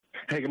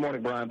Hey, good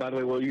morning, Brian. By the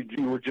way, well, you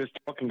were just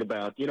talking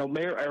about,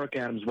 Mayor Eric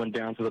Adams went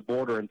down to the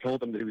border and told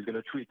them that he was going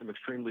to treat them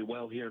extremely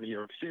well here in New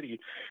York City.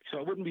 So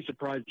I wouldn't be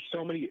surprised if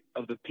so many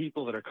of the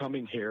people that are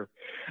coming here,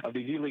 of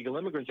these illegal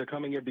immigrants, are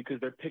coming here because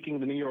they're picking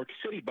the New York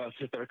City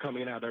buses that are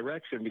coming in our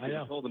direction because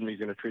he told them he's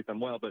going to treat them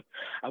well. But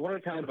I want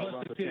to comment about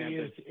Ron DeSantis.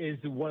 The city is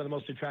one of the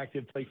most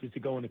attractive places to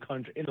go in the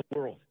country, in the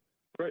world.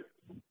 Right.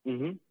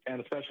 And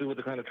especially with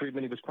the kind of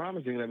treatment he was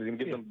promising them, he's going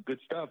to give them good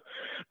stuff.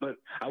 But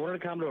I wanted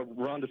to comment on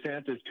Ron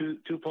DeSantis,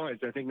 two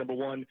points. I think, number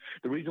one,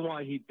 the reason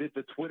why he did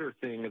the Twitter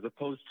thing as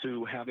opposed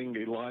to having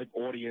a live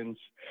audience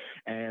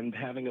and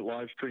having it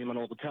live stream on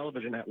all the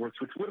television networks,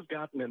 which would have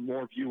gotten in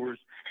more viewers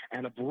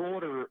and a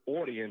broader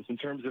audience in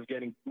terms of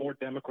getting more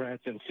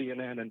Democrats and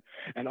CNN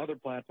and other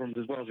platforms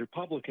as well as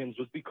Republicans,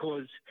 was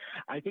because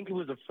I think he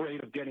was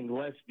afraid of getting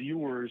less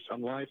viewers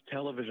on live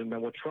television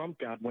than what Trump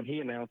got when he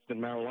announced in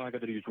Mar-a-Lago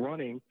that he was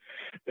running.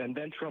 And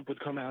then Trump would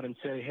come out and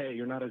say, hey,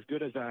 you're not as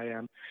good as I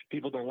am.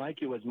 People don't like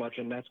you as much,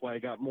 and that's why I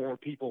got more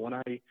people when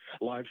I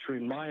live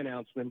streamed my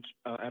announcement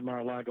at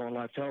Mar-a-Lago on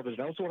live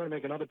television. I also want to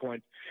make another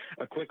point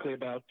quickly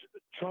about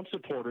Trump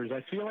supporters.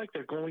 I feel like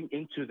they're going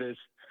into this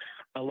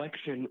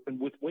election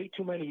with way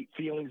too many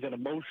feelings and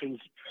emotions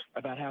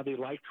about how they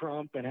like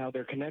Trump and how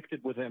they're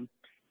connected with him.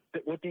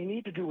 What they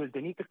need to do is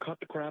they need to cut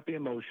the crappy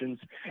emotions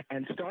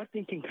and start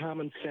thinking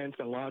common sense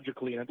and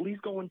logically, and at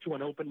least go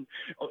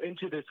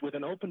into this with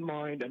an open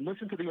mind and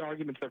listen to the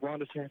arguments that Ron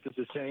DeSantis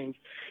is saying.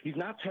 He's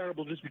not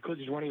terrible just because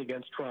he's running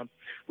against Trump.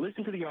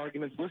 Listen to the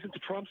arguments. Listen to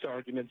Trump's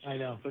arguments. I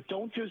know. But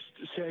don't just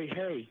say,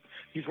 hey,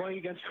 he's running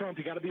against Trump.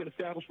 You got to be an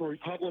establishment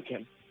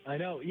Republican. I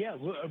know. Yeah.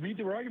 Read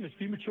their arguments.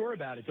 Be mature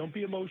about it. Don't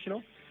be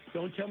emotional.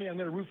 Don't tell me I'm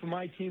going to root for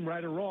my team,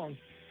 right or wrong.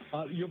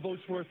 Your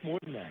vote's worth more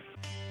than that.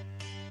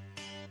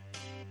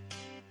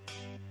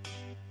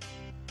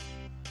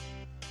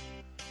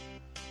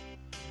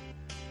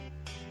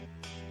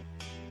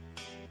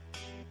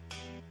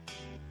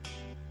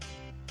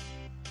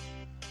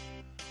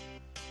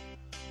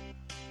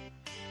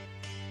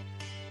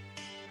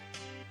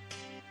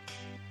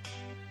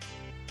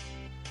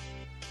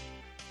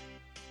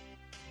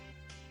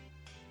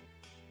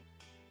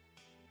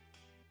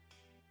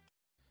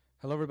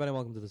 Hello, everybody.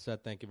 Welcome to the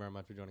set. Thank you very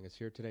much for joining us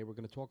here today. We're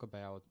going to talk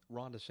about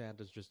Ron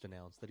DeSantis just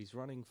announced that he's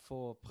running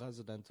for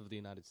president of the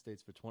United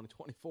States for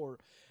 2024.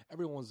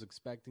 Everyone was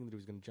expecting that he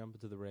was going to jump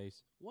into the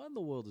race. What in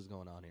the world is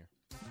going on here?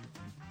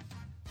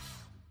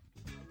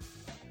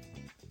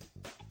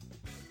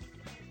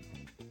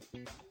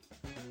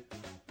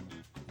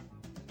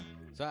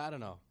 So, I don't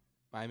know.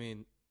 I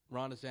mean,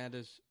 Ron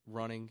DeSantis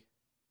running.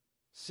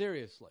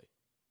 Seriously.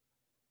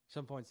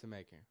 Some points to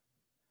make here.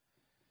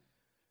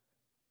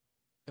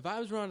 If I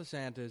was Ron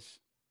DeSantis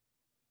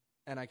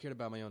and I cared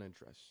about my own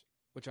interests,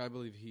 which I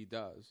believe he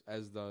does,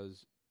 as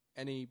does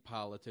any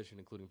politician,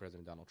 including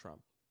President Donald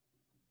Trump,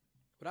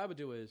 what I would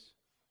do is,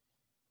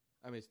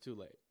 I mean, it's too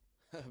late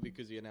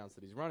because he announced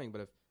that he's running, but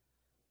if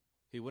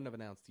he wouldn't have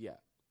announced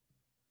yet,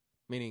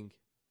 meaning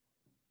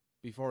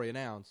before he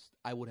announced,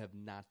 I would have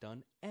not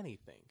done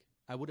anything.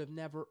 I would have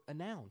never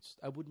announced.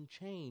 I wouldn't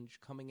change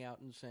coming out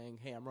and saying,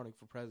 hey, I'm running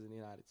for president of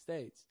the United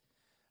States.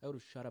 I would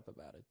have shut up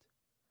about it.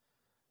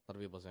 A lot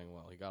of people are saying,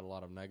 well, he got a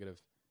lot of negative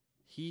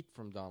heat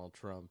from Donald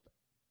Trump,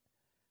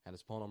 and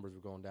his poll numbers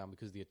were going down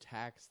because the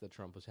attacks that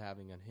Trump was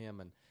having on him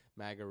and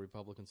MAGA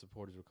Republican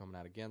supporters were coming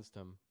out against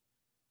him.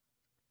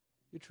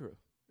 You're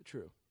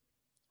true.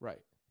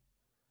 Right.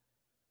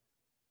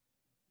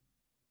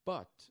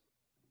 But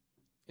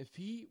if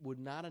he would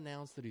not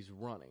announce that he's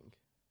running,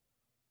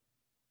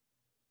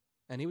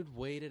 and he would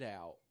wait it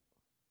out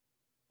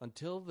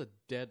until the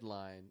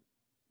deadline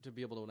to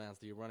be able to announce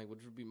that you're running,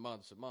 which would be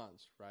months and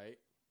months, right?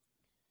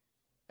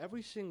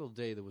 Every single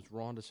day there was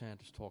Ron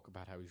DeSantis talk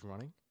about how he's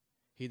running.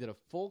 He did a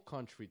full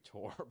country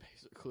tour,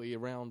 basically,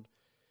 around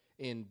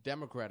in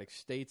Democratic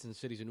states and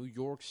cities. In New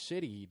York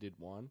City, he did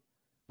one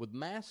with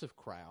massive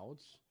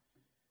crowds.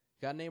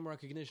 Got name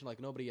recognition like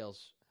nobody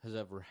else has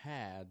ever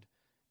had.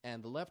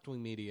 And the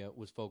left-wing media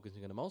was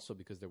focusing on him also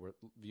because they were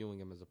viewing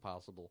him as a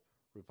possible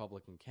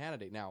Republican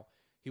candidate. Now,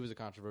 he was a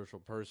controversial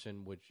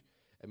person, which,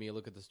 I mean, you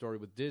look at the story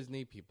with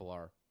Disney, people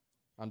are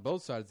on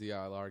both sides of the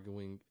aisle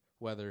arguing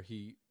whether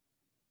he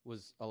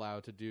was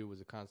allowed to do,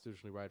 was it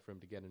constitutionally right for him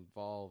to get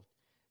involved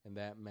in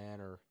that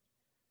manner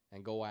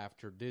and go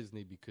after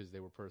Disney because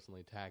they were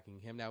personally attacking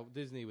him. Now,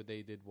 Disney, what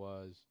they did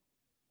was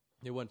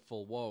they went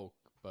full woke,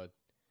 but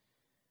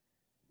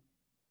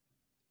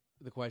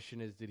the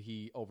question is, did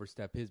he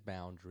overstep his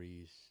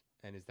boundaries,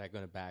 and is that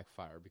going to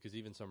backfire? Because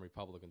even some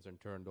Republicans are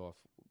turned off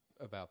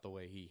about the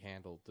way he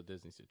handled the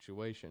Disney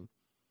situation.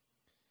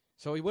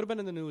 So he would have been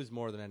in the news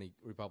more than any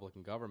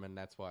Republican government, and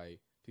that's why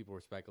people were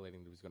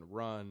speculating that he was going to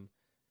run.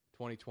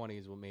 2020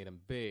 is what made him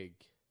big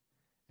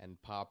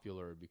and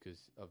popular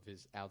because of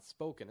his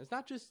outspoken. It's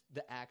not just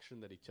the action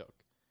that he took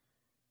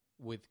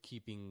with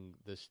keeping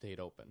the state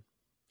open.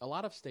 A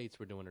lot of states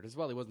were doing it as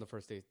well. He wasn't the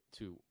first state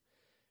to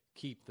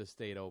keep the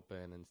state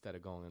open instead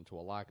of going into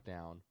a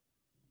lockdown.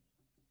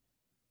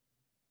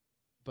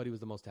 But he was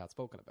the most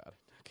outspoken about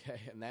it.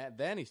 Okay, and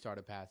then he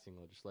started passing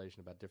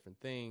legislation about different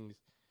things.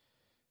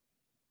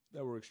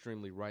 that were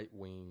extremely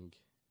right-wing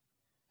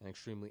and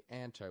extremely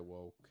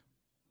anti-woke,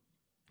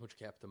 which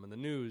kept him in the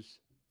news.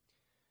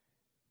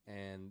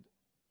 And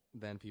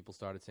then people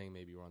started saying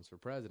maybe he runs for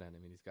president. I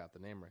mean, he's got the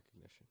name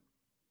recognition.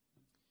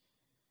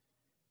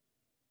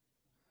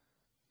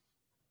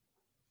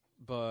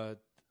 But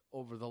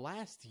over the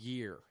last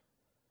year,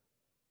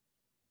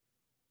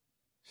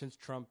 since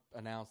Trump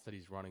announced that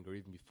he's running, or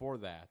even before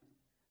that,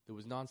 there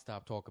was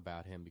nonstop talk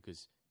about him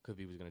because could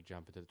be he was going to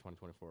jump into the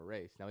 2024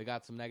 race. Now, he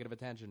got some negative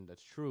attention,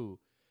 that's true,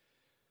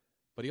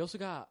 but he also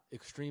got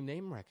extreme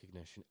name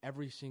recognition.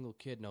 Every single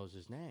kid knows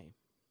his name.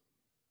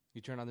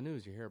 You turn on the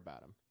news, you hear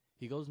about him.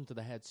 He goes into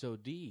the head so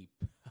deep,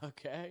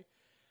 okay?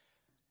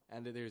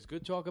 And there's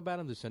good talk about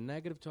him, there's some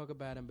negative talk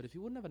about him, but if he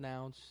wouldn't have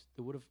announced,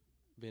 there would have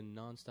been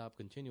nonstop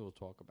continual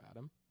talk about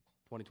him.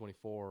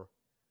 2024,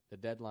 the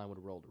deadline would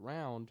have rolled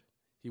around.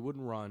 He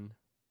wouldn't run,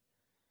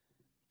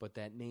 but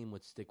that name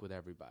would stick with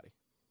everybody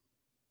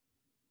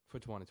for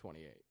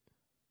 2028.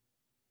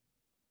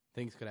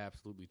 Things could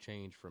absolutely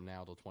change from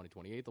now till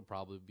 2028. There'll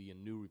probably be a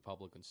new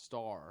Republican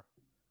star.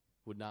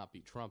 Would not be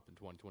Trump in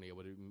 2028,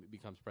 whether he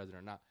becomes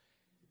president or not.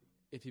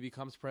 If he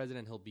becomes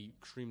president, he'll be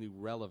extremely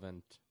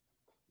relevant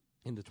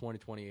in the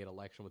 2028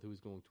 election with who he's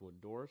going to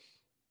endorse.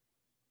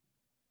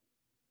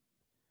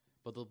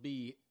 But there'll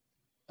be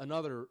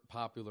another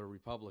popular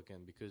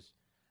Republican, because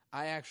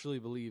I actually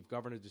believe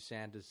Governor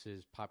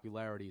DeSantis'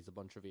 popularity is a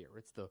bunch of air.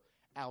 It's the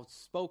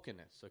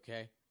outspokenness,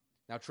 okay?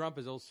 Now, Trump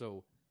is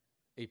also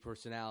a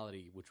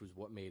personality, which was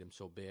what made him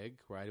so big,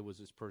 right? It was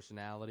his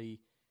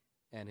personality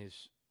and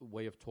his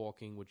way of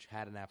talking, which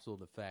had an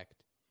absolute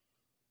effect.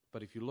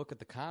 But if you look at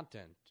the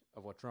content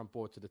of what Trump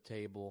brought to the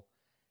table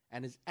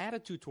and his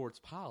attitude towards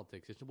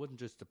politics, it wasn't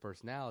just the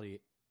personality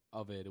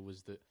of it, it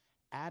was the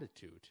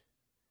attitude.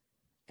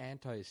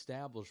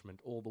 Anti-establishment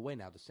all the way.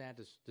 Now,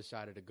 DeSantis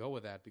decided to go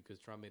with that because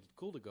Trump made it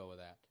cool to go with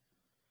that.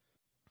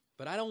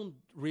 But I don't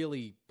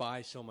really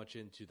buy so much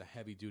into the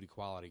heavy-duty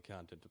quality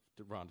content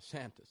of Ron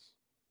DeSantis.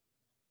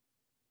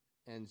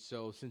 And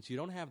so, since you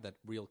don't have that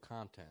real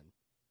content,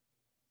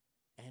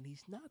 and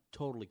he's not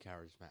totally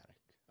charismatic,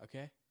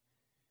 okay?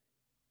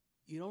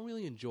 You don't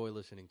really enjoy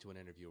listening to an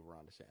interview of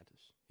Ron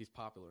DeSantis. He's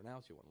popular now,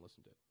 so you want to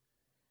listen to it.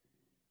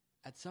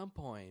 At some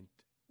point,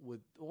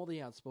 with all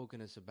the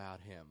outspokenness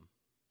about him,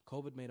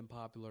 COVID made him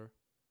popular.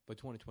 By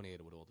 2028,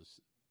 it would all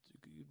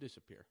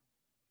disappear.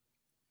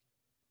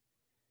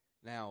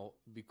 Now,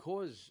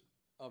 because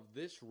of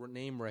this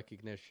name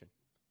recognition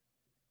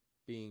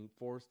being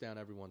forced down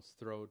everyone's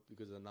throat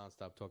because of the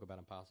nonstop talk about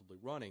him possibly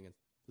running and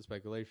the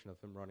speculation of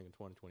him running in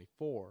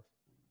 2024,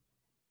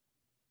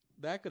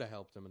 that could have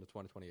helped him in the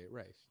 2028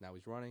 race. Now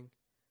he's running.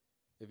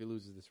 If he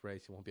loses this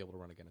race, he won't be able to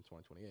run again in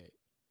 2028.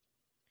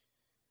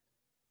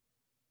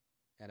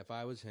 And if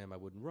I was him, I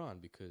wouldn't run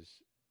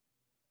because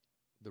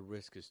the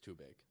risk is too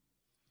big.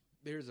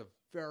 There's a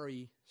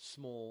very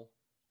small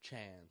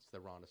chance that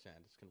Ron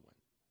DeSantis can win.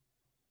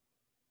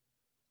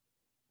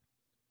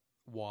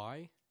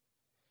 Why?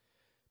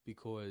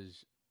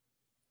 Because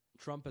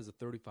Trump has a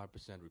 35%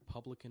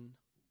 Republican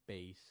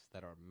base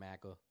that are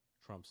MAGA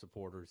Trump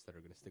supporters that are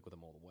going to stick with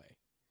him all the way.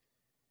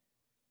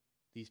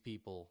 These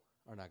people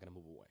are not going to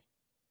move away.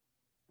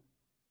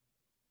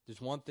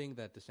 There's one thing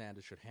that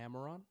DeSantis should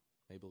hammer on.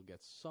 Maybe he'll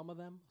get some of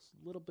them,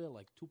 a little bit,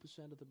 like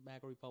 2% of the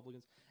MAGA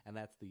Republicans, and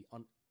that's the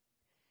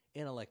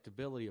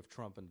inelectability of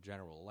Trump in the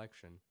general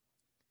election.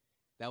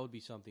 That would be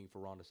something for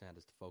Ron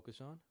DeSantis to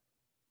focus on.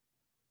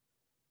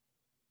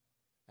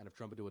 And if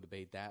Trump would do a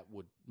debate, that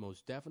would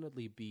most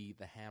definitely be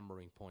the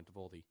hammering point of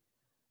all the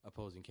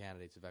opposing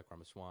candidates, Vivek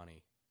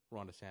Ramaswamy,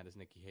 Ron DeSantis,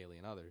 Nikki Haley,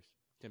 and others.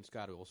 Tim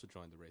Scott, who also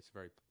joined the race, a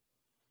very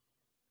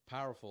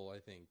powerful, I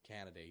think,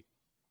 candidate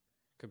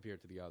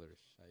compared to the others.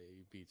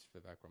 He beats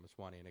Vivek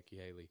Ramaswamy and Nikki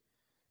Haley.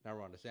 Now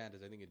Ron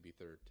DeSantis, I think it'd be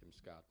third, Tim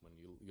Scott, when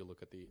you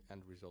look at the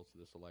end results of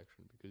this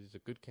election, because he's a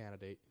good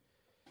candidate.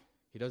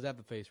 He does have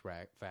the face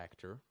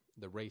factor,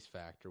 the race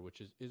factor,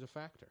 which is a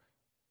factor.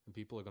 And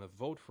people are going to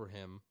vote for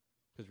him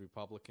because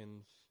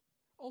Republicans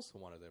also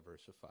want to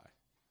diversify.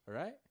 All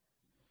right?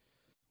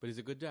 But he's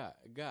a good guy.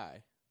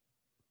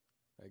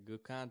 Right?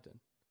 Good content.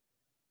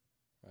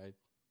 Right?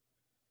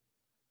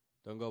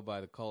 Don't go by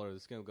the color of the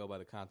skin, go by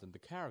the content, the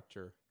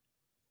character.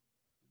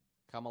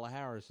 Kamala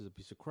Harris is a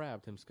piece of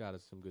crap. Tim Scott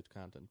has some good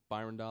content.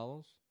 Byron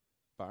Donalds,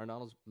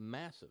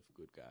 massive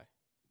good guy.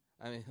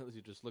 I mean,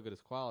 you just look at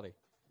his quality.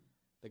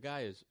 The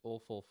guy is all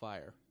full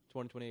fire.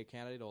 2028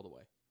 candidate all the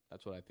way.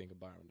 That's what I think of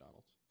Byron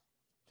Donalds.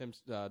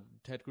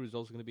 Ted Cruz is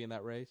also going to be in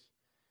that race.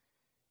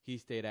 He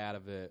stayed out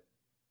of it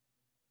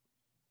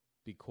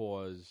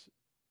because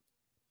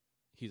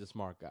he's a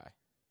smart guy.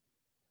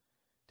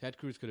 Ted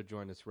Cruz could have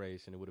joined this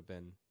race, and it would have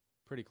been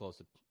pretty close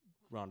to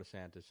Ron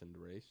DeSantis in the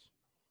race.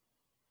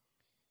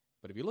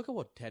 But if you look at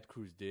what Ted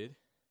Cruz did,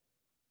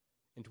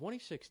 in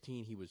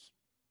 2016, he was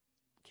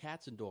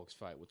cats and dogs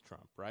fight with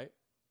Trump, right?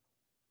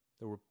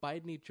 They were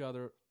biting each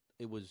other.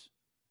 It was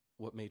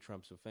what made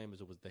Trump so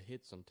famous. It was the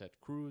hits on Ted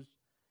Cruz,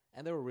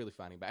 and they were really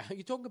fighting back.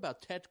 You're talking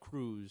about Ted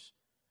Cruz,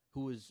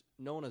 who is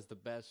known as the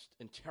best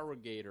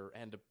interrogator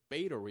and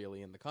debater,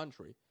 really, in the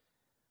country,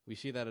 We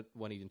see that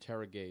when he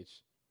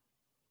interrogates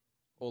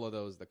all of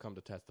those that come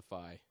to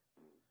testify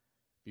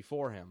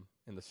before him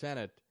in the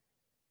Senate,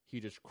 he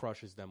just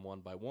crushes them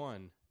one by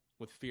one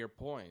with fair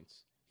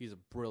points. He's a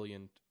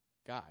brilliant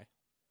guy.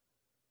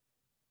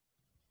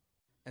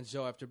 And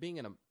so after being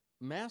in a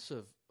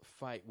massive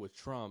fight with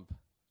Trump,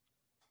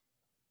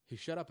 he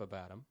shut up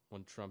about him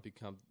when Trump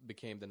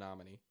became the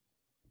nominee.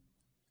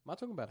 I'm not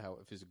talking about how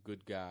if he's a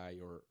good guy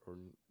or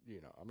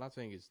I'm not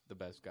saying he's the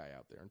best guy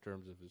out there in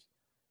terms of his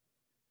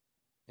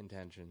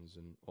intentions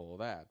and all of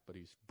that, but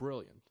he's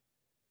brilliant.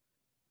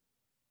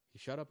 He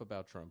shut up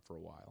about Trump for a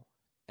while.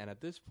 And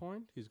at this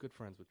point, he's good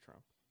friends with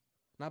Trump.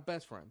 Not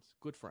best friends,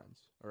 good friends,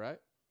 all right?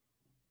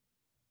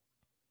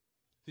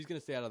 He's going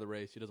to stay out of the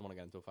race. He doesn't want to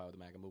get into a fight with the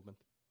MAGA movement.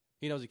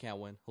 He knows he can't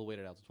win. He'll wait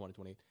it out to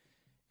 2028.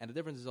 And the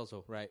difference is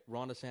also, right,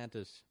 Ron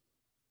DeSantis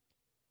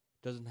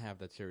doesn't have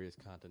that serious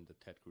content that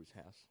Ted Cruz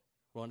has.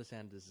 Ron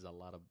DeSantis is a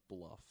lot of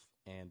bluff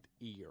and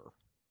ear.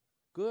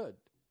 Good.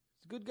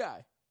 He's a good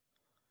guy.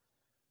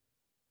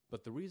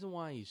 But the reason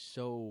why he's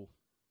so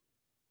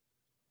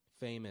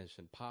famous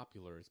and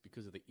popular is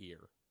because of the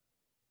ear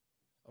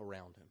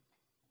around him.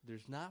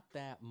 There's not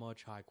that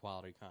much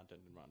high-quality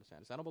content in Ron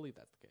DeSantis. I don't believe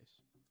that's the case.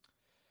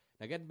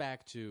 Now, getting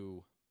back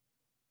to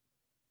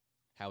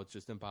how it's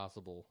just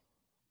impossible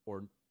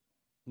or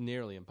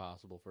nearly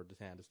impossible for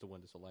DeSantis to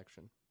win this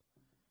election.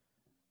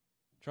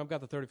 Trump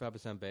got the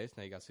 35% base.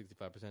 Now you got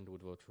 65%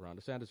 would vote for Ron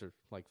DeSantis, or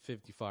like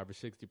 55 or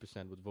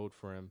 60% would vote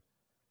for him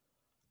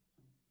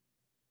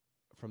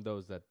from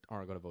those that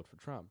aren't going to vote for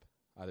Trump,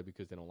 either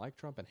because they don't like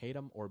Trump and hate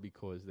him or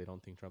because they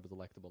don't think Trump is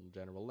electable in the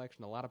general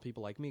election. A lot of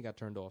people like me got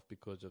turned off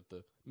because of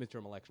the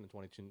midterm election in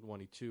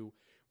 2022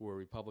 where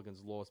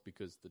Republicans lost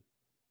because the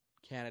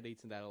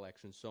candidates in that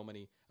election, so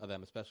many of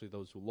them, especially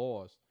those who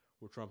lost,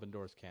 were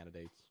Trump-endorsed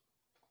candidates.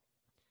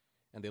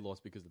 And they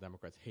lost because the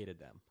Democrats hated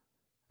them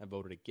and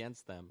voted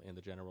against them in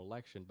the general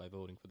election by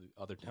voting for the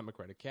other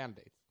Democratic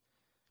candidates.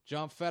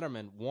 John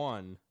Fetterman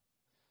won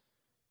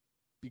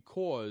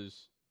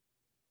because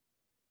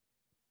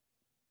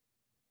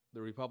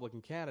the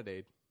Republican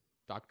candidate,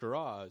 Dr.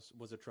 Oz,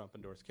 was a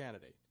Trump-endorsed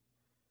candidate.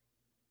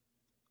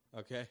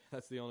 Okay?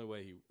 That's the only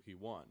way he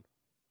won.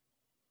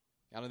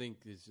 I don't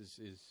think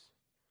his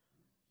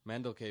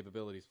mental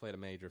capabilities played a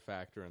major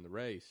factor in the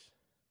race.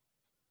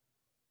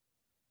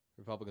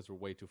 Republicans were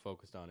way too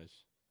focused on his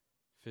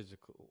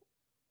physical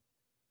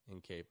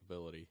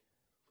incapability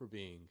for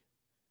being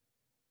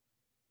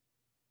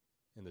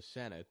in the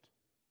Senate.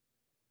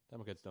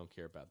 Democrats don't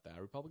care about that.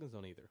 Republicans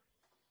don't either.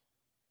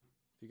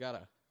 If you got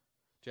a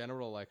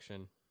general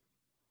election,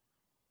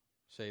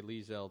 say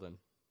Lee Zeldin,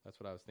 that's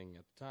what I was thinking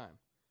at the time,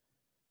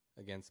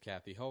 against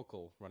Kathy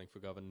Hochul running for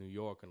governor of New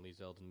York, and Lee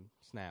Zeldin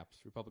snaps.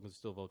 Republicans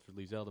still vote for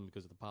Lee Zeldin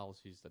because of the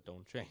policies that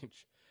don't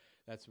change.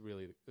 That's what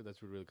it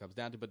really comes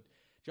down to. But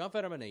John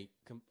Fetterman, a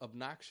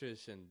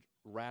obnoxious and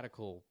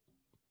radical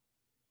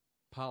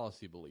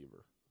policy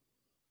believer,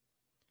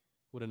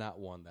 would have not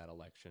won that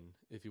election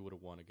if he would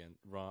have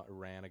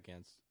ran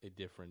against a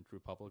different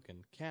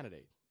Republican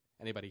candidate,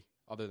 anybody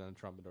other than a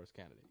Trump-endorsed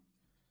candidate.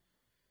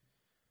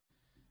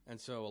 And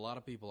so a lot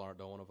of people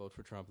don't want to vote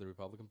for Trump in the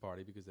Republican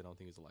Party because they don't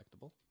think he's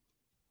electable,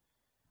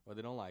 or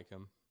they don't like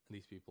him, and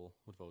these people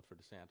would vote for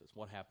DeSantis.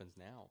 What happens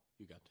now?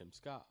 You got Tim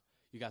Scott.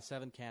 You got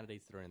 7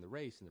 candidates that are in the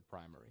race in the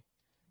primary.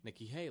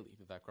 Nikki Haley,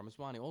 Vivek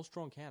Ramaswamy, all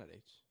strong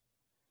candidates.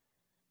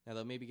 Now,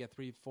 they'll maybe get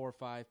 3, 4,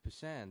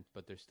 5%,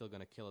 but they're still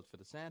going to kill it for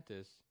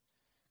DeSantis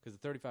because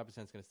the 35% is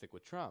going to stick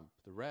with Trump.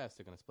 The rest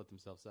are going to split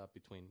themselves up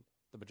between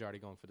the majority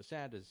going for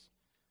DeSantis,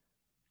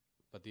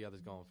 but the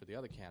others going for the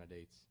other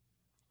candidates,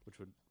 which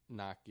would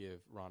not give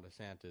Ron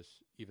DeSantis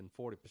even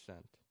 40%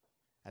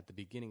 at the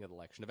beginning of the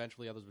election.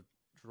 Eventually, others would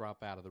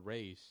drop out of the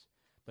race,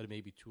 but it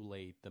may be too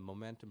late. The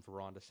momentum for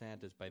Ron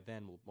DeSantis by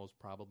then will most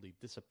probably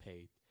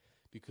dissipate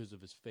because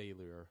of his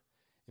failure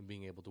in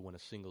being able to win a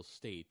single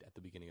state at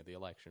the beginning of the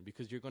election.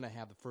 Because you're going to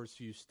have the first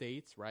few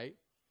states, right,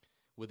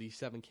 with these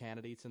 7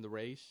 candidates in the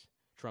race,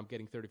 Trump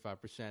getting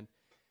 35%,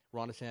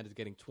 Ron DeSantis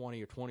getting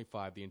 20 or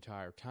 25 the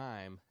entire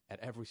time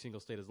at every single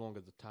state, as long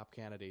as the top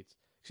candidates,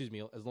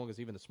 as long as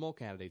even the small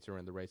candidates are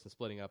in the race and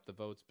splitting up the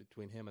votes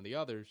between him and the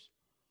others,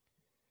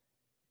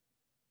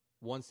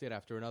 one state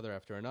after another,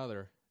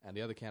 and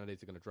the other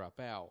candidates are going to drop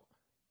out.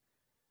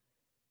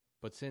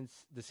 But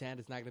since DeSantis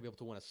is not going to be able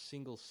to win a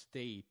single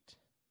state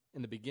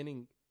in the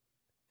beginning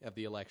of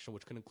the election,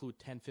 which can include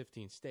 10,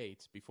 15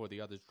 states before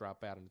the others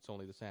drop out and it's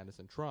only DeSantis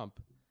and Trump,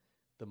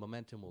 the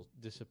momentum will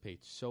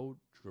dissipate so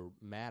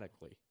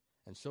dramatically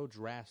and so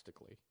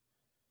drastically.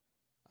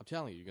 I'm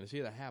telling you, you're going to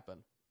see that happen.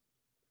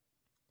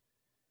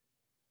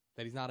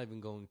 That he's not even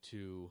going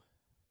to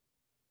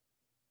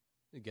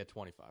get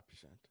 25%.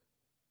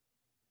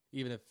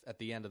 Even if at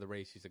the end of the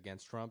race he's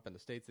against Trump, and the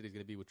states that he's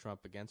going to be with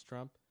Trump against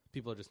Trump,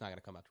 people are just not going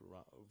to come out to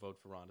vote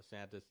for Ron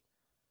DeSantis.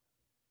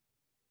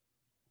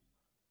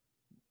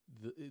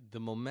 The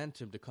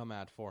momentum to come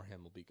out for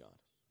him will be gone.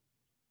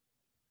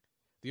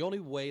 The only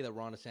way that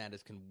Ron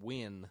DeSantis can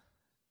win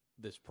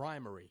this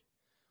primary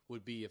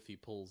would be if he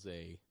pulls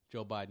a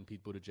Joe Biden,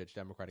 Pete Buttigieg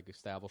Democratic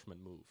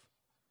establishment move.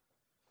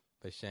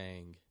 by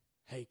saying,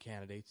 hey,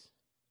 candidates,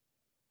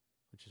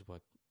 which is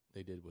what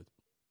they did with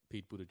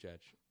Pete Buttigieg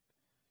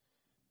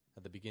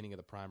at the beginning of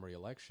the primary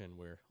election,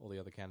 where all the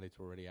other candidates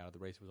were already out of the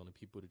race. It was only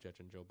Pete Buttigieg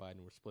and Joe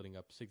Biden were splitting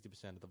up 60%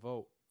 of the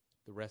vote.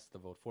 The rest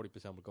of the vote,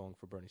 40%, were going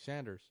for Bernie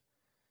Sanders,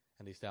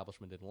 and the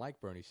establishment didn't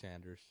like Bernie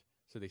Sanders,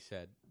 so they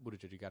said,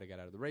 Buttigieg, you got to get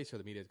out of the race, or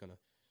the media is going to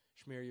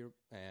smear you,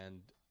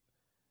 and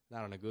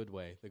not in a good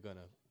way. They're going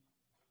to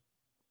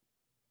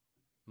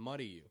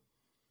muddy you.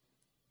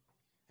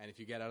 And if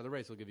you get out of the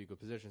race, they'll give you a good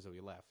position, so he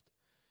left.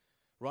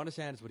 Ron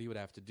DeSantis, what he would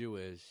have to do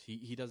is,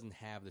 he doesn't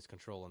have this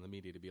control on the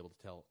media to be able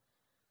to tell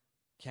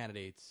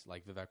candidates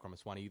like Vivek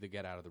Ramaswamy, either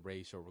get out of the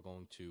race or we're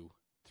going to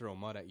throw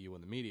mud at you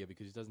in the media,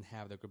 because he doesn't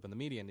have that grip on the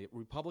media. And the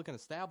Republican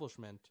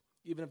establishment,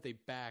 even if they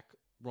back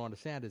Ron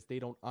DeSantis, they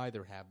don't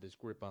either have this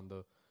grip on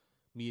the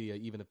media,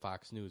 even at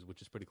Fox News,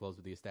 which is pretty close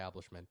to the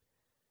establishment.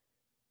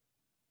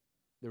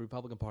 The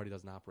Republican Party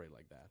doesn't operate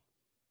like that.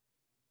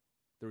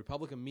 The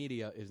Republican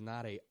media is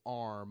not an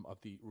arm of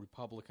the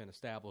Republican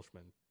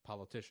establishment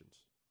politicians.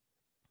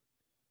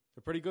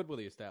 They're pretty good with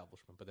the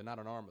establishment, but they're not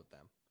an arm of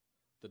them.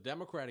 The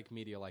Democratic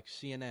media, like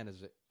CNN,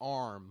 is an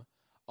arm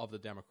of the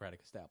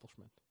Democratic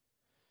establishment.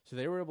 So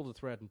they were able to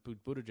threaten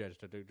Buttigieg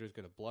that they're just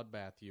going to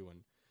bloodbath you and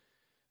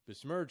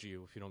besmirch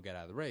you if you don't get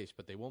out of the race,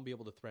 but they won't be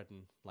able to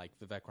threaten, like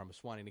Vivek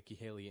Ramaswamy, Nikki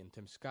Haley, and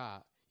Tim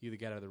Scott, you either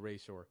get out of the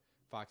race or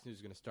Fox News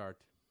is going to start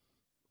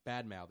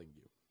bad-mouthing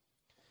you.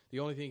 The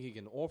only thing he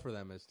can offer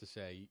them is to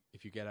say,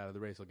 if you get out of the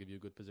race, I'll give you a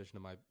good position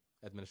in my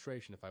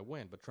administration if I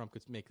win. But Trump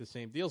could make the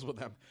same deals with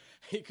them.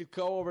 He could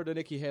go over to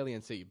Nikki Haley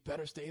and say, you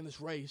better stay in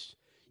this race.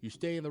 You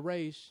stay in the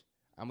race,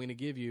 I'm going to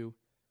give you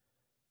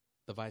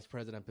the vice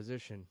president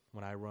position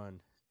when I run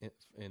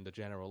in the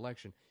general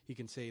election. He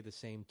can say the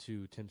same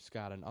to Tim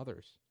Scott and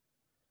others,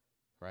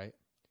 right?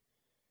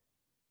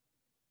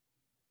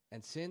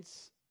 And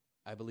since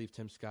I believe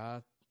Tim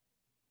Scott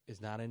is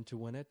not in to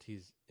win it,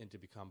 he's in to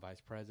become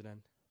vice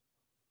president.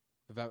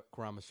 Vivek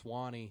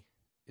Ramaswamy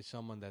is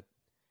someone that,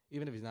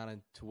 even if he's not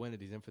in to win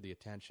it, he's in for the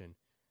attention.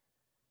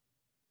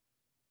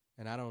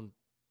 And I don't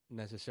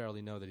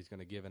necessarily know that he's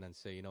going to give in and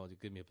say, you know,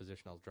 give me a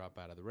position, I'll drop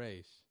out of the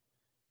race.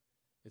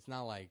 It's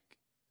not like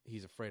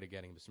he's afraid of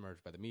getting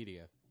besmirched by the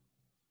media.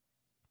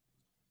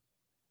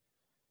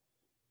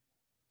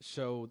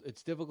 So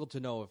it's difficult to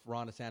know if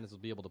Ron DeSantis will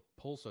be able to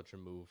pull such a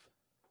move.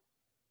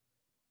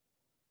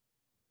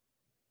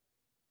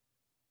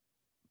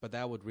 But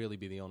that would really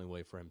be the only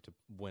way for him to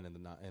win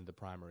in the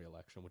primary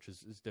election, which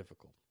is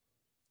difficult.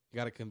 You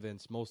got to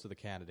convince most of the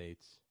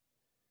candidates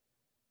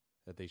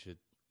that they should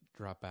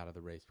drop out of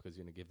the race because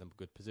you're going to give them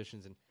good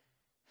positions. And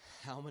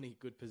how many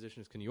good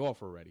positions can you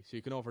offer already? So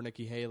you can offer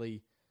Nikki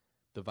Haley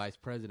the vice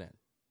president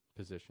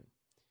position.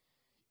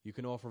 You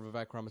can offer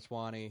Vivek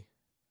Ramaswamy,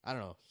 I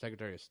don't know,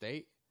 Secretary of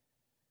State.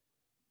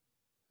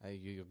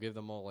 You'll give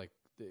them all, like,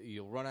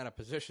 you'll run out of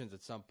positions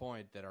at some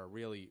point that are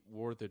really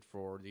worth it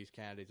for these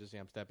candidates to say,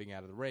 I'm stepping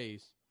out of the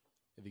race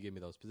if you give me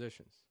those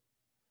positions,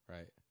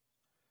 right?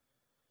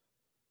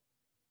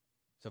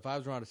 So if I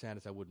was Ron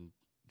DeSantis, I wouldn't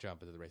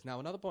jump into the race. Now,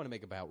 another point to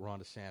make about Ron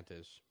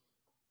DeSantis,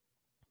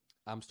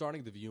 I'm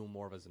starting to view him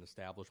more of as an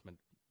establishment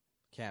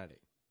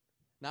candidate.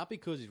 Not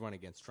because he's running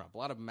against Trump. A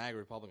lot of MAGA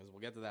Republicans,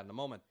 we'll get to that in a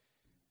moment.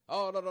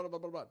 Oh, no, blah, blah,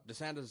 blah, blah.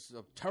 DeSantis is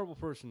a terrible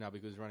person now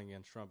because he's running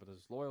against Trump, and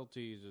his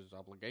loyalties, his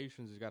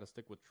obligations, he's got to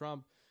stick with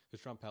Trump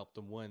because Trump helped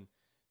him win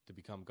to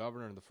become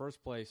governor in the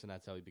first place, and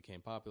that's how he became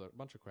popular. A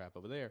bunch of crap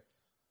over there.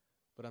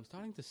 But I'm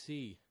starting to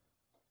see.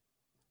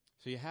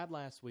 So you had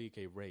last week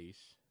a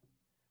race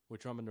where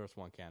Trump endorsed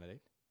one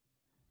candidate,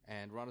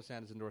 and Ron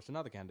DeSantis endorsed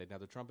another candidate. Now,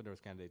 the Trump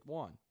endorsed candidate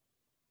won.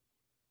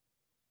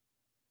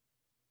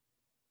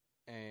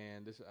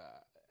 And this,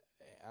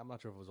 I'm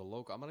not sure if it was a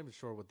local. I'm not even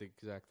sure what the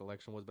exact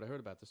election was, but I heard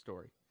about the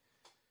story.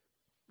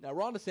 Now,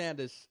 Ron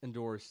DeSantis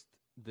endorsed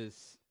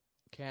this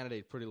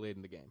candidate pretty late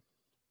in the game,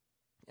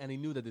 and he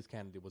knew that this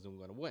candidate wasn't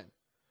going to win.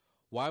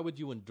 Why would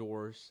you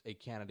endorse a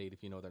candidate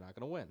if you know they're not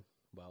going to win?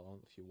 Well,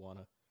 if you want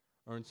to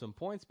earn some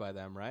points by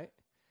them, right?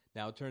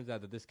 Now, it turns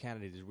out that this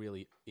candidate is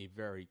really a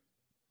very,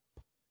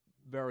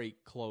 very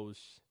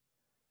close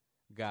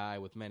guy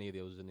with many of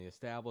those in the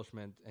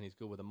establishment, and he's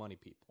good with the money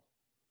people.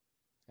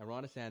 And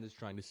Ron DeSantis is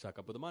trying to suck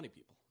up with the money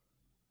people.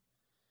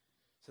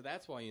 So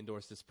that's why he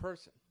endorsed this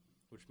person,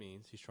 which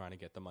means he's trying to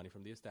get the money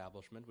from the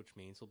establishment, which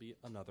means he'll be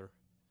another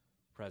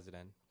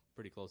president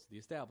pretty close to the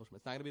establishment.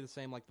 It's not going to be the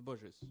same like the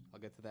Bushes. I'll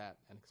get to that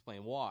and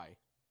explain why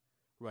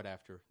right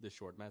after this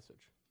short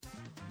message.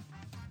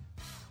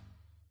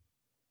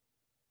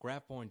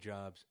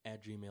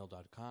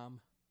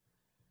 GrabPointJobs@gmail.com.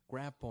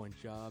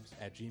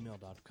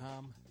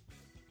 GrabPointJobs@gmail.com.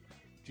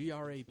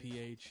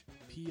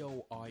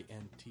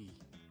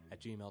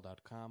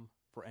 GrabPoint@gmail.com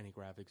for any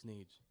graphics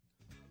needs.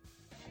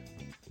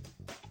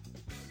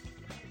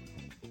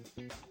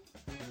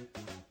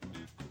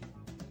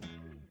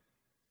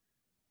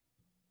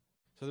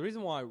 So the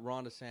reason why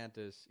Ron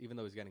DeSantis, even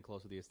though he's getting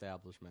close to the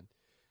establishment,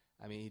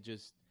 I mean,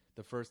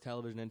 the first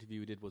television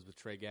interview he did was with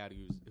Trey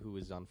Gowdy, who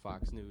is on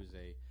Fox News,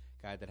 a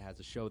guy that has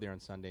a show there on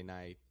Sunday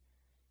night.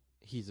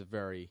 He's a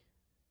very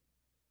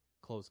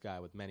close guy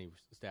with many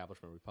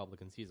establishment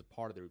Republicans. He's a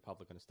part of the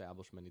Republican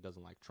establishment. He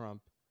doesn't like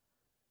Trump.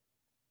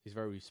 He's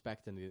very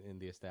respected in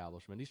the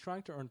establishment. He's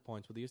trying to earn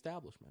points with the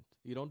establishment.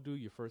 You don't do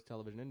your first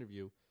television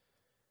interview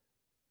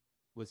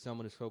with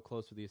someone who's so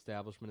close to the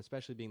establishment,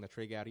 especially being that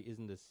Trey Gowdy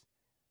isn't this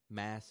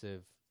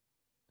massive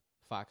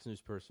Fox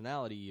News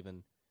personality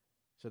even,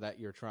 so that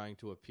you're trying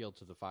to appeal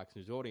to the Fox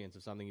News audience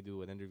of something you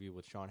do an interview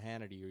with Sean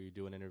Hannity, or you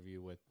do an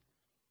interview with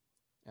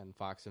and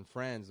Fox and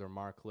Friends or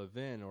Mark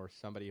Levin or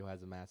somebody who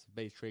has a massive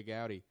base. Trey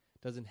Gowdy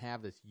doesn't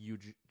have this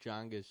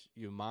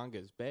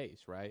humongous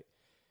base, right?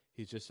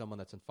 He's just someone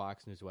that's in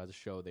Fox News who has a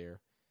show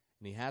there.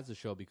 And he has the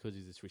show because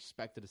he's this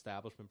respected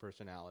establishment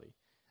personality.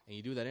 And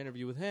you do that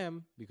interview with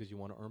him because you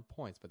want to earn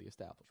points by the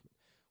establishment,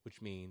 which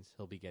means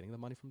he'll be getting the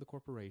money from the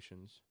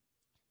corporations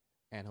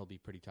and he'll be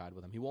pretty tied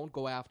with them. He won't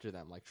go after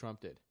them like Trump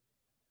did.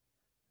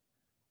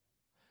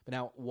 But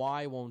now,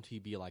 why won't he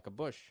be like a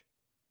Bush?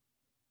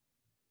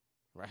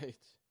 Right?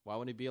 Why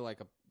wouldn't he be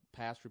like a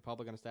past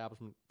Republican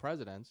establishment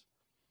presidents?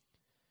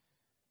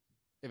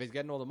 If he's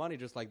getting all the money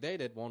just like they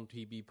did, won't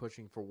he be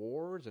pushing for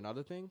wars and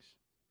other things?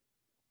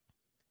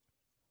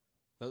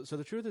 So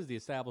the truth is the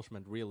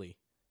establishment really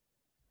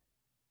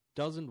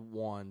doesn't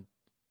want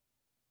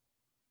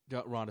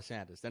Ron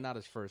DeSantis. They're not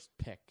his first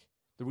pick.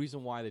 The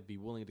reason why they'd be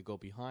willing to go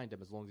behind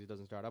him as long as he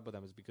doesn't start up with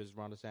them is because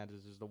Ron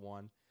DeSantis is the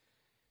one,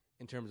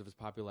 in terms of his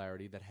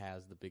popularity, that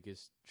has the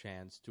biggest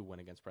chance to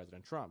win against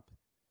President Trump.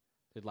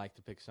 They'd like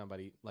to pick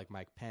somebody like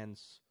Mike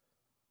Pence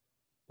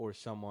or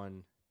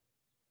someone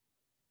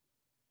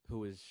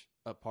who is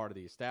a part of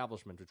the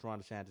establishment, which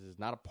Ron DeSantis is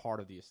not a part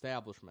of the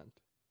establishment.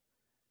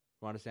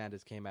 Ron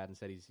DeSantis came out and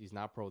said he's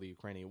not pro the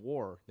Ukrainian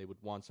war. They would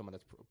want someone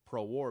that's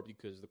pro-war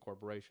because the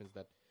corporations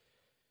that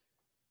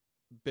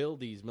build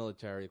these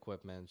military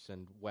equipments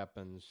and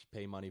weapons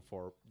pay money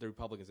for the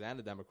Republicans and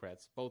the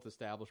Democrats. Both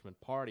establishment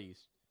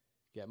parties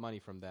get money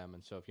from them.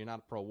 And so if you're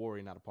not pro-war,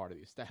 you're not a part of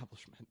the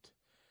establishment.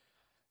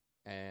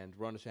 And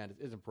Ron DeSantis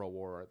isn't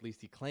pro-war, or at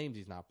least he claims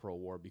he's not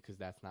pro-war because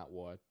that's not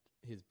what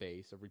his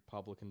base of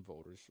Republican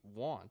voters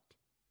want.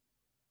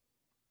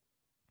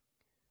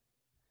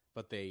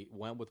 But they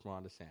went with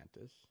Ron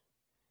DeSantis,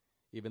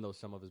 even though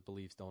some of his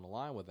beliefs don't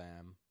align with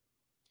them,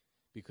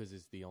 because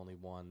he's the only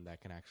one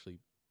that can actually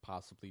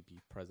possibly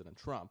beat President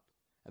Trump.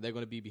 And they're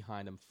going to be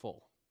behind him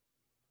full.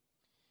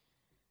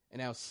 And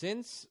now,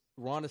 since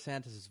Ron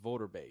DeSantis'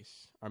 voter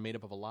base are made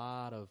up of a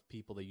lot of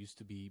people that used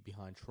to be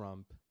behind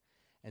Trump,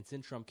 and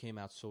since Trump came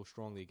out so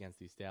strongly against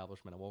the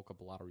establishment and woke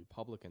up a lot of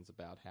Republicans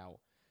about how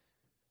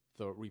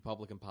the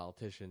Republican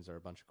politicians are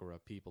a bunch of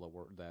corrupt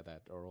people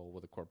that are all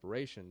with the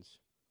corporations,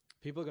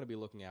 people are going to be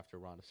looking after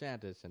Ron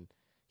DeSantis, and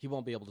he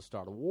won't be able to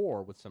start a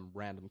war with some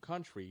random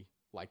country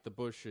like the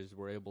Bushes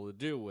were able to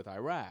do with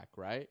Iraq,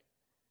 right?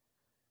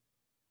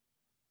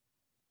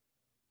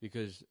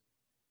 Because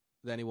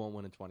then he won't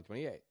win in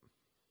 2028.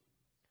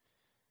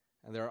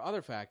 And there are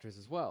other factors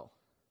as well,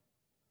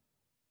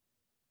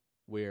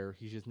 where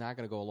he's just not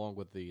going to go along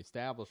with the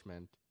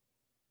establishment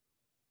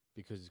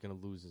because he's going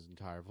to lose his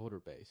entire voter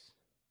base.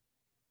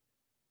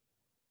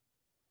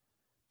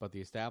 But the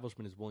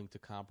establishment is willing to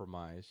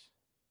compromise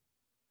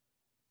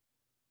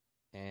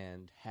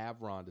and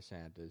have Ron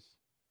DeSantis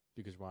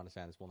because Ron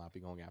DeSantis will not be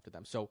going after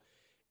them. So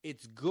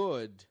it's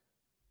good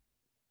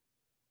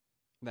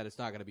that it's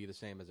not going to be the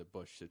same as a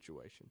Bush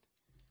situation.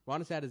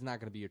 Ron DeSantis is not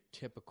going to be your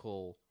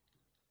typical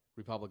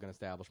Republican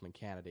establishment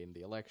candidate in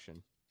the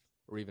election,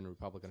 or even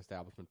Republican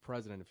establishment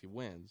president if he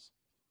wins,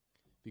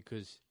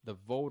 because the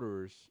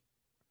voters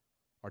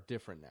are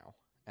different now,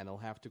 and he'll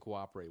have to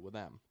cooperate with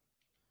them.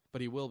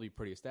 But he will be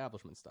pretty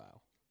establishment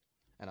style,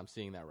 and I'm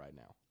seeing that right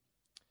now.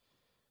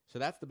 So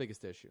that's the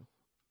biggest issue.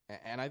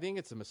 And I think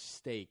it's a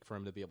mistake for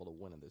him to be able to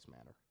win in this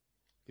manner.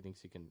 He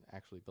thinks he can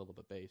actually build up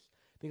a base.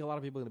 I think a lot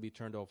of people are going to be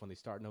turned off when they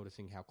start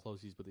noticing how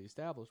close he's with the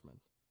establishment,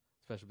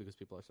 especially because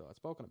people are so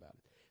outspoken about it.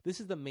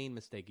 This is the main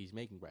mistake he's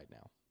making right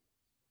now.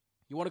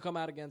 You want to come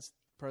out against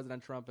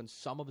President Trump and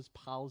some of his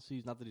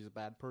policies, not that he's a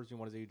bad person, you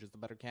want to say he's just a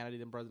better candidate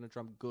than President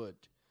Trump, good.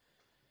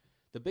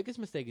 The biggest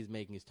mistake he's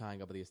making is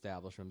tying up with the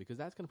establishment, because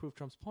that's going to prove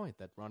Trump's point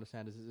that Ron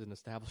DeSantis is an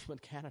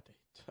establishment candidate,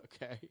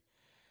 okay?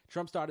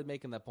 Trump started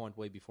making that point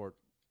way before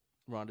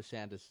Ron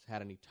DeSantis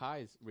had any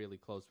ties really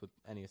close with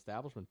any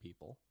establishment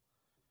people.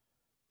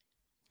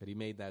 That he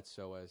made that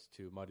so as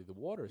to muddy the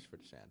waters for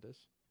DeSantis.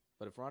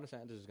 But if Ron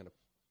DeSantis is going to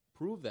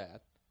prove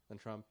that, then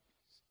Trump's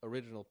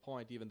original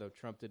point, even though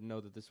Trump didn't know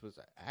that this was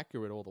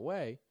accurate all the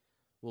way,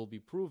 will be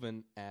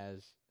proven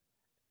as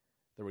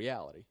the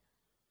reality.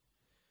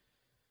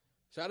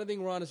 So I don't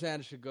think Ron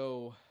DeSantis should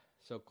go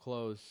so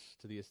close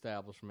to the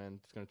establishment.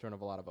 It's going to turn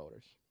off a lot of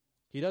voters.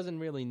 He doesn't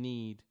really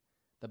need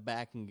the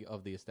backing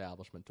of the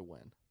establishment to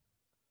win.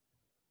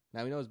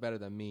 Now, he knows better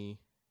than me.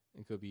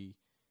 It could be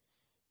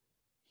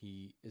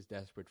he is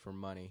desperate for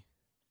money.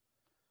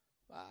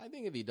 I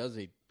think if he does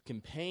a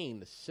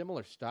campaign, a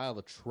similar style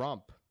to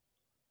Trump,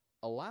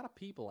 a lot of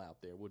people out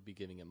there would be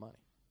giving him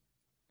money.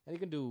 And he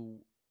can do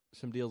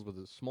some deals with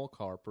the small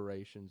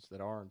corporations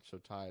that aren't so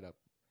tied up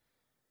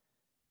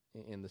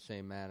in the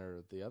same manner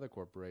as the other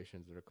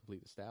corporations that are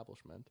complete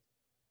establishment.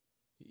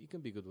 He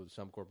can be good with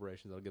some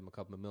corporations that'll give him a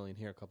couple of million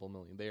here, a couple of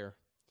million there.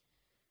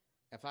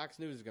 And Fox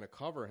News is going to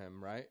cover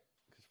him, right?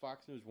 Because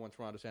Fox News wants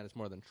Ron DeSantis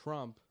more than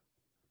Trump.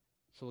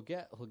 So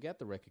he'll get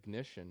the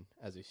recognition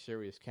as a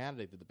serious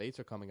candidate. The debates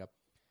are coming up.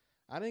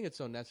 I think it's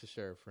so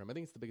necessary for him. I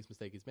think it's the biggest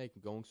mistake he's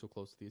making, going so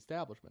close to the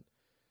establishment.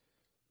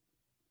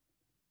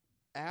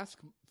 Ask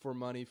for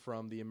money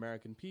from the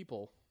American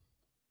people,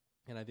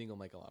 and I think he'll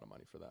make a lot of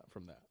money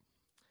from that.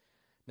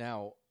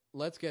 Now,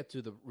 let's get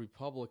to the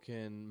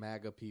Republican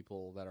MAGA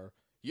people that are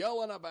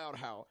yelling about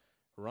how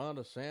Ron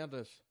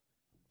DeSantis,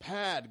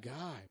 bad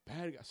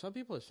guy. Some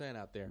people are saying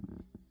out there,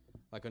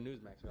 like on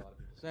Newsmax, a lot of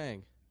people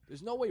saying,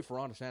 there's no way for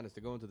Ron DeSantis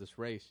to go into this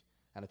race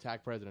and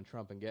attack President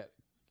Trump and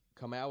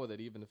come out with it,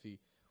 even if he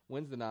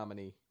wins the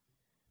nominee,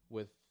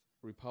 with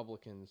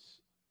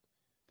Republicans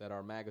that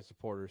are MAGA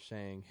supporters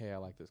saying, hey, I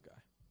like this guy.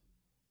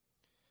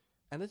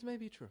 And this may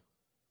be true.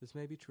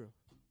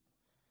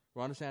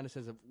 Ron DeSantis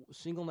says a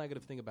single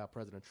negative thing about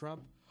President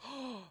Trump.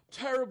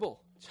 Terrible.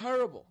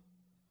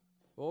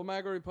 All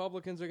MAGA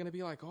Republicans are going to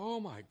be like, oh,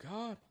 my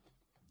God.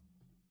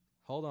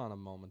 Hold on a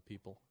moment,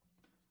 people.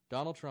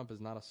 Donald Trump is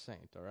not a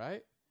saint, all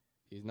right?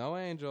 He's no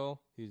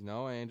angel.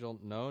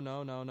 No,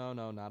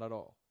 not at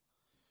all.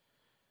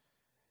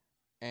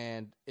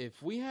 And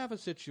if we have a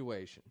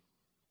situation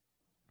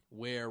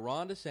where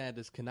Ron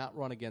DeSantis cannot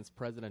run against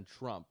President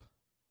Trump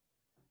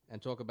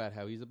and talk about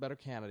how he's a better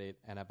candidate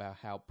and about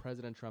how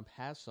President Trump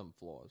has some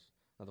flaws.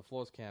 Now, the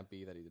flaws can't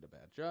be that he did a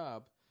bad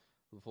job.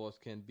 The flaws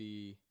can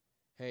be,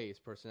 hey, his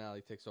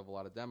personality ticks off a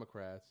lot of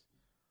Democrats,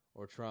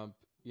 or Trump,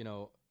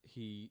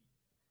 he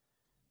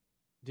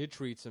did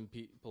treat some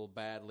people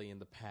badly in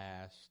the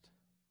past,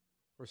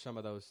 or some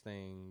of those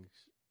things.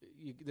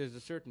 There's a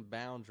certain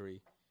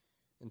boundary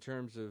in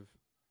terms of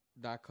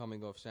not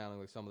coming off sounding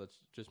like someone that's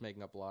just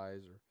making up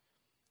lies or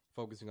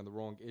focusing on the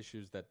wrong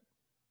issues that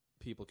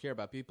people care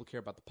about. People care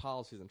about the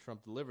policies, and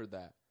Trump delivered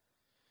that.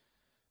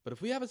 But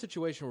if we have a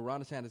situation where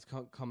Ron DeSantis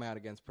come out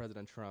against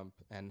President Trump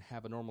and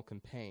have a normal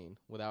campaign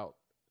without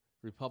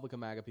Republican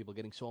MAGA people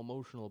getting so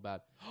emotional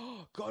about,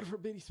 oh, God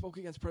forbid he spoke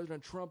against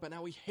President Trump and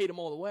now we hate him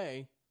all the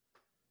way,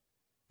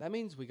 that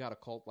means we got a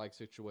cult-like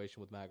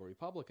situation with MAGA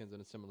Republicans,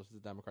 and it's similar to the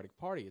Democratic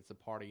Party. It's a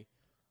party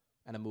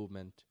and a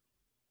movement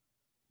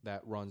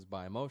that runs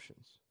by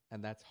emotions,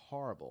 and that's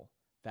horrible.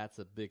 That's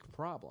a big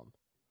problem,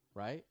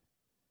 right?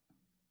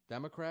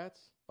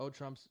 Democrats,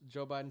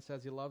 Joe Biden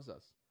says he loves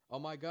us. Oh,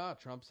 my God,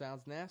 Trump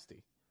sounds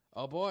nasty.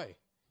 Oh, boy,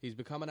 he's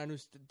becoming our new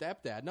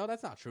stepdad. No,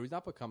 that's not true. He's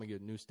not becoming your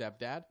new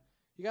stepdad.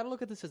 You got to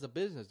look at this as a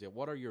business deal.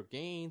 What are your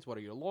gains? What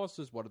are your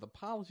losses? What are the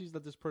policies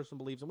that this person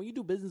believes? And when you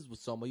do business with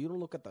someone, you don't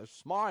look at their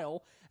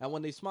smile. And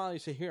when they smile, you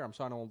say, here, I'm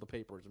signing all the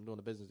papers. I'm doing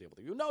a business deal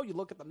with you. No, you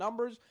look at the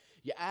numbers,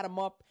 you add them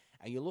up,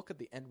 and you look at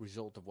the end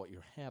result of what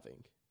you're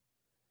having.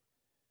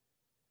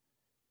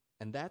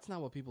 And that's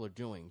not what people are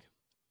doing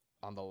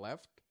on the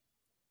left.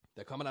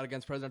 They're coming out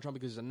against President Trump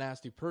because he's a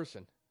nasty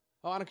person.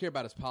 Oh, I don't care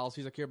about his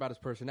policies. I care about his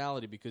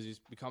personality because he's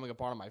becoming a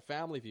part of my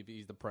family if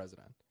he's the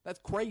president. That's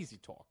crazy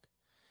talk.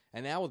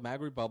 And now with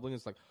MAGA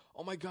Republicans, it's like,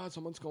 oh, my God,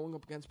 someone's going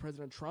up against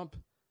President Trump.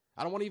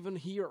 I don't want to even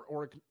hear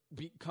or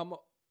come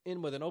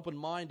in with an open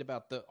mind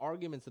about the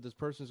arguments that this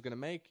person is going to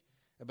make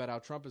about how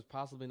Trump is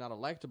possibly not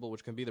electable,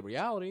 which can be the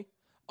reality.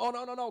 Oh,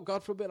 no,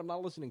 God forbid, I'm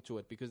not listening to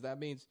it, because that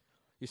means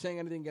you're saying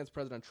anything against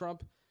President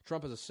Trump.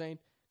 Trump is a saint.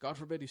 God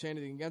forbid you say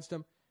anything against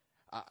him.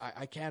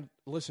 I can't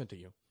listen to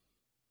you.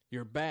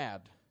 You're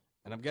bad.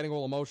 And I'm getting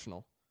all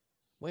emotional.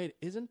 Wait,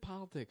 isn't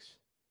politics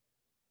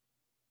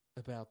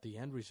about the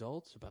end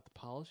results, about the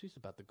policies,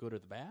 about the good or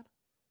the bad?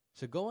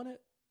 So go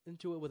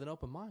into it with an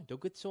open mind.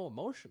 Don't get so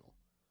emotional.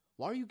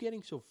 Why are you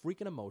getting so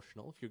freaking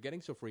emotional? If you're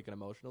getting so freaking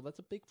emotional, that's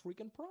a big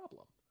freaking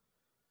problem.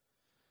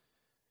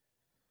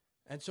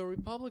 And so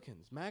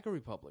Republicans, MAGA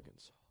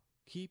Republicans,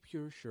 keep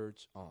your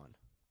shirts on.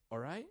 All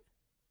right?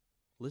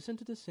 Listen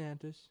to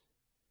DeSantis.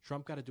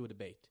 Trump got to do a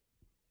debate.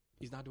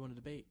 He's not doing a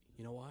debate.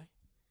 You know why?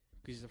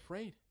 Because he's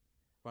afraid.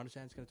 Ron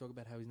DeSantis is going to talk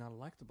about how he's not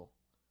electable.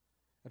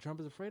 And Trump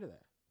is afraid of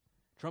that.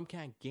 Trump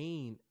can't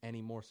gain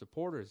any more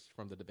supporters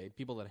from the debate.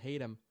 People that hate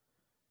him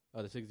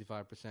are the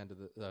 65%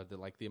 of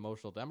the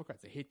emotional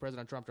Democrats. They hate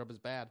President Trump. Trump is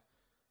bad,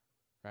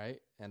 right?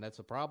 And that's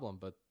a problem,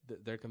 but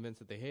they're convinced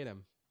that they hate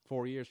him.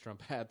 4 years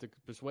Trump had to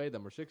persuade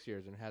them, or 6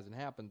 years, and it hasn't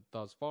happened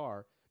thus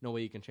far. No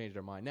way you can change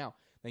their mind now.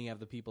 Then you have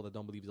the people that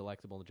don't believe he's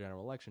electable in the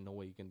general election. No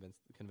way you can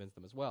convince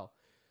them as well.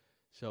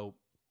 So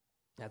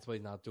that's why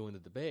he's not doing the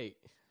debate.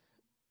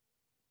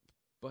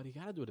 But he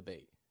got to do a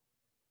debate.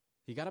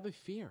 He got to be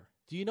fair.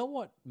 Do you know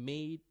what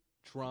made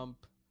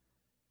Trump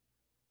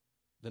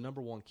the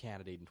number one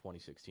candidate in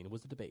 2016? It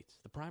was the debates.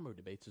 The primary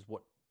debates is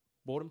what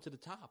brought him to the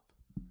top.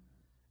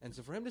 And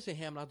so for him to say,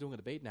 hey, I'm not doing a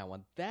debate now,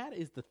 and that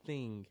is the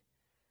thing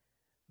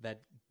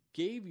that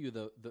gave you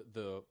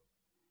the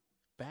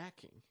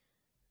backing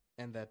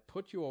and that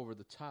put you over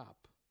the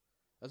top,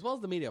 as well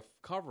as the media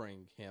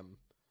covering him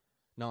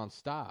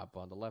nonstop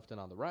on the left and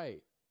on the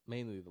right,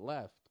 mainly the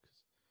left,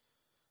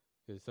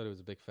 because they thought it was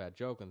a big fat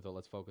joke and thought,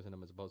 let's focus on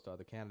him as opposed to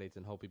other candidates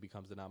and hope he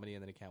becomes the nominee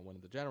and then he can't win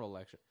in the general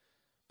election.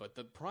 But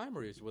the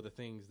primaries were the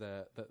things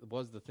that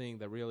was the thing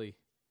that really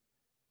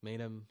made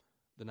him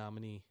the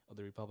nominee of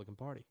the Republican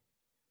Party.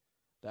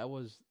 That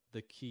was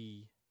the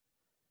key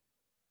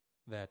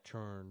that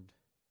turned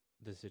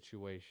the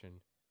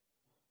situation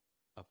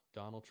of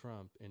Donald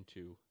Trump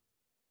into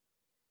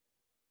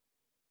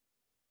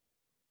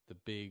the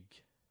big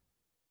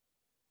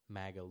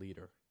MAGA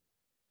leader,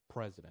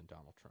 President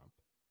Donald Trump.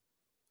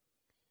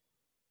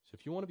 So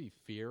if you want to be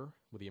fair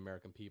with the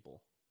American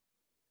people,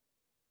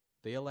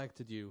 they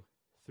elected you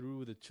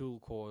through the tool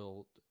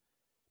called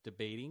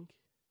debating.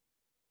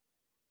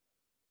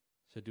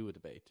 So do a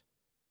debate.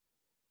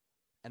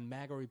 And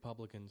MAGA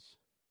Republicans,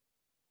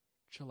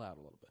 chill out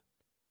a little bit.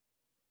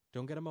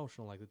 Don't get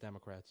emotional like the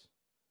Democrats.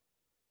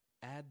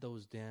 Add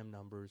those damn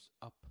numbers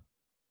up.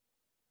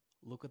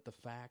 Look at the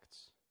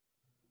facts.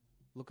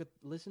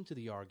 Listen to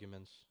the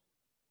arguments.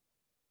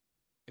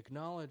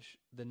 Acknowledge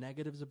the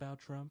negatives about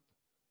Trump.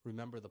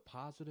 Remember the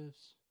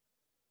positives.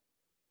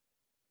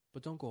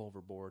 But don't go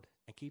overboard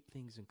and keep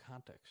things in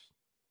context.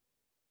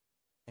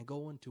 And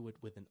go into it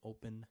with an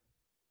open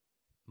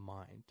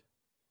mind.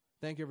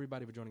 Thank you,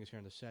 everybody, for joining us here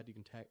on The Set.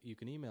 You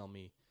can email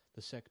me,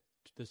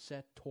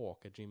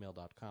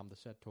 thesettalk@gmail.com,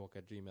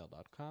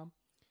 thesettalk@gmail.com.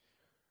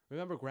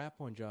 Remember,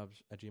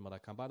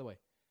 grabpointjobs@gmail.com. By the way,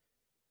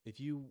 if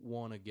you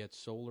want to get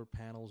solar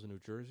panels in New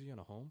Jersey on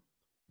a home,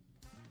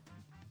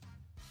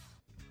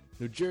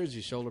 New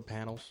Jersey solar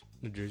panels.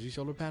 You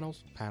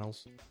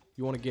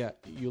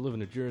live in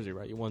New Jersey,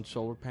 right? You want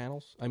solar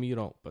panels? I mean, you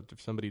don't, but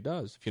if somebody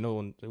does, if you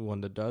know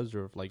one that does,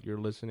 or if like you're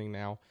listening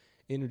now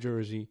in New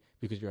Jersey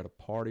because you're at a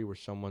party where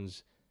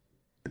someone's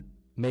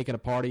making a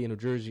party in New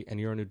Jersey and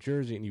you're in New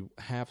Jersey and you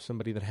have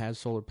somebody that has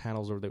solar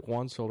panels or they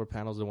want solar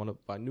panels, they want to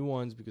buy new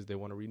ones because they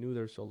want to renew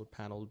their solar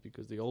panels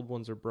because the old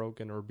ones are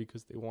broken or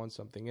because they want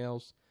something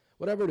else,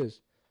 whatever it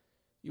is.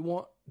 You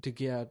want to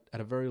get, at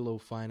a very low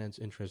finance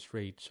interest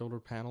rate, solar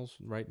panels.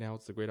 Right now,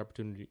 it's the great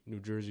opportunity, New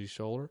Jersey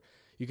Solar.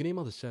 You can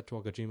email the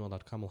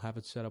settalk@gmail.com. We'll have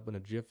it set up in a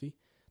jiffy,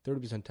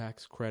 30%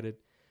 tax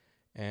credit,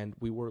 and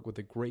we work with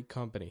a great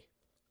company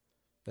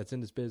that's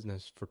in this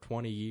business for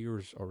 20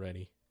 years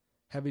already.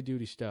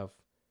 Heavy-duty stuff,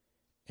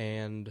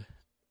 and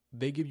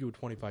they give you a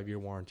 25-year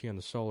warranty on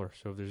the solar.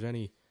 So if there's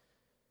any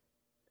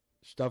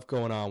stuff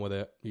going on with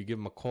it, you give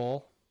them a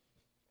call.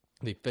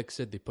 They fix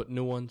it. They put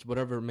new ones,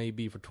 whatever it may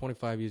be. For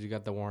 25 years, you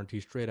got the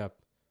warranty straight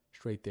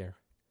there.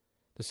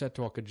 The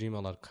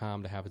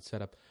settalk@gmail.com to have it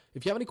set up.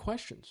 If you have any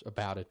questions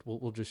about it,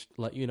 we'll just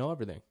let you know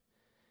everything.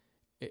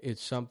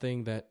 It's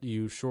something that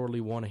you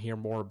surely want to hear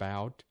more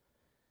about,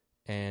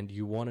 and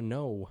you want to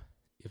know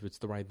if it's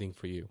the right thing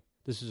for you.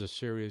 This is a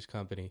serious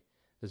company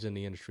that's in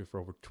the industry for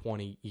over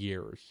 20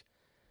 years.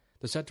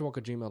 The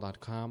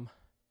settalk@gmail.com.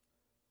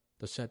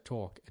 The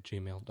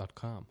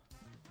settalk@gmail.com.